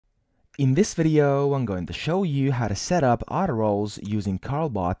In this video, I'm going to show you how to set up auto roles using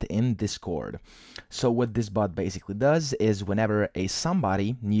CarlBot in Discord. So what this bot basically does is whenever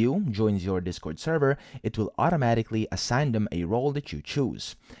somebody new joins your Discord server, it will automatically assign them a role that you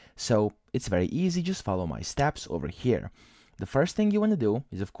choose. So it's very easy, just follow my steps over here. The first thing you want to do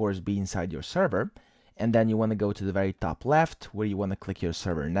is of course be inside your server, and then you want to go to the very top left where you want to click your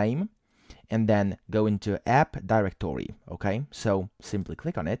server name, and then go into app directory, okay? So simply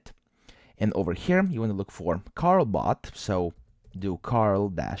click on it. And over here, you want to look for CarlBot. So do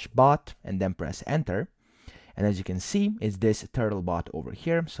Carl-bot and then press enter. And as you can see, it's this turtle bot over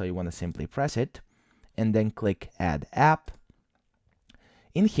here. So you want to simply press it and then click add app.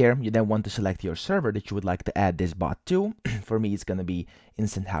 In here, you then want to select your server that you would like to add this bot to. For me, it's going to be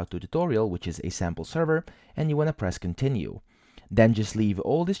Instant How To Tutorial, which is a sample server. And you want to press continue. Then just leave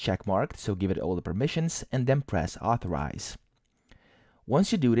all this check marked. So give it all the permissions and then press authorize.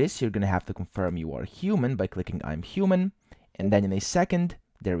 Once you do this, you're going to have to confirm you are human by clicking I'm human, and then in a second,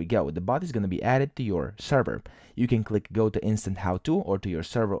 there we go, the bot is going to be added to your server. You can click go to instant how to or to your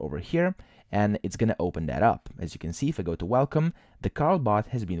server over here, and it's going to open that up. As you can see, if I go to welcome, the CarlBot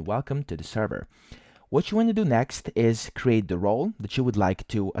has been welcomed to the server. What you want to do next is create the role that you would like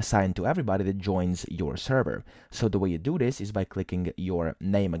to assign to everybody that joins your server. So the way you do this is by clicking your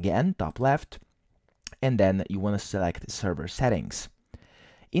name again, top left, and then you want to select server settings.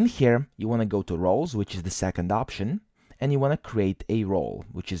 In here, you want to go to roles, which is the second option, and you want to create a role,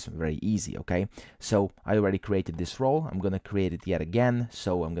 which is very easy, okay? So I already created this role. I'm going to create it yet again,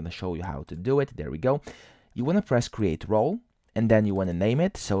 so I'm going to show you how to do it. There we go. You want to press create role, and then you want to name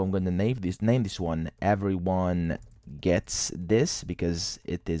it. So I'm going to name this one everyone gets this, because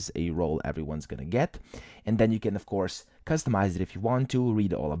it is a role everyone's going to get. And then you can, of course, customize it if you want to,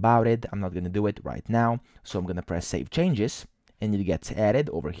 read all about it. I'm not going to do it right now, so I'm going to press save changes. And it gets added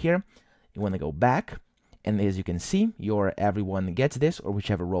over here. You want to go back, and as you can see, your everyone gets this, or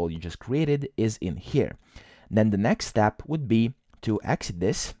whichever role you just created is in here. Then the next step would be to exit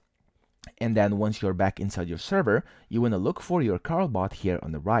this, and then once you're back inside your server, you want to look for your CarlBot here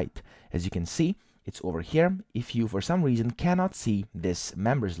on the right. As you can see, it's over here. If you for some reason cannot see this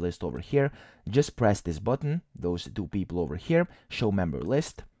members list over here, just press this button, those two people over here, show member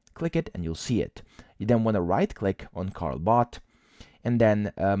list, click it and you'll see it. You then want to right click on CarlBot. And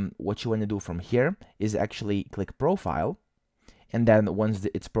then what you want to do from here is actually click profile. And then once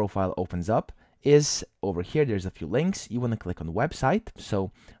its profile opens up, is over here, there's a few links. You want to click on website.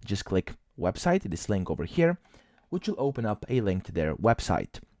 So just click website, this link over here, which will open up a link to their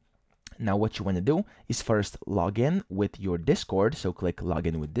website. Now what you want to do is first log in with your Discord. So click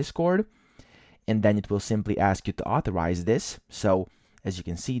login with Discord. And then it will simply ask you to authorize this. So as you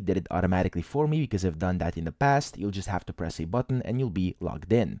can see, it did it automatically for me because I've done that in the past. You'll just have to press a button and you'll be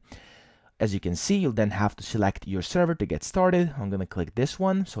logged in. As you can see, you'll then have to select your server to get started. I'm going to click this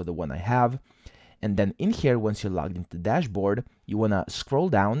one, so the one I have. And then in here, once you're logged into the dashboard, you want to scroll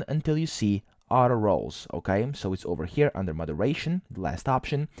down until you see auto roles, okay? So it's over here under moderation, the last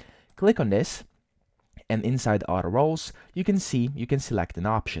option. Click on this, and inside auto roles, you can select an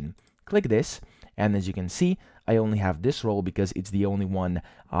option. Click this, and as you can see, I only have this role because it's the only one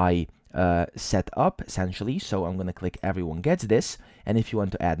I set up essentially. So I'm going to click everyone gets this, and if you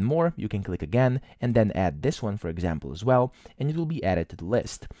want to add more, you can click again and then add this one, for example, as well, and it will be added to the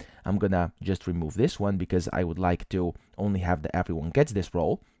list. I'm gonna just remove this one because I would like to only have the everyone gets this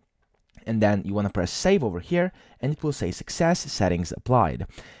role. And then you want to press save over here, and it will say success, settings applied.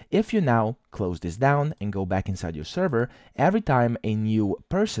 If you now close this down and go back inside your server, every time a new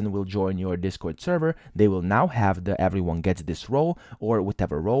person will join your Discord server, they will now have the everyone gets this role or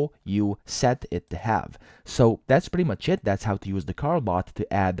whatever role you set it to have. So that's pretty much it. That's how to use the CarlBot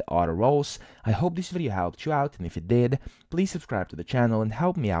to add auto roles. I hope this video helped you out, and if it did, please subscribe to the channel and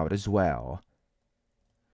help me out as well.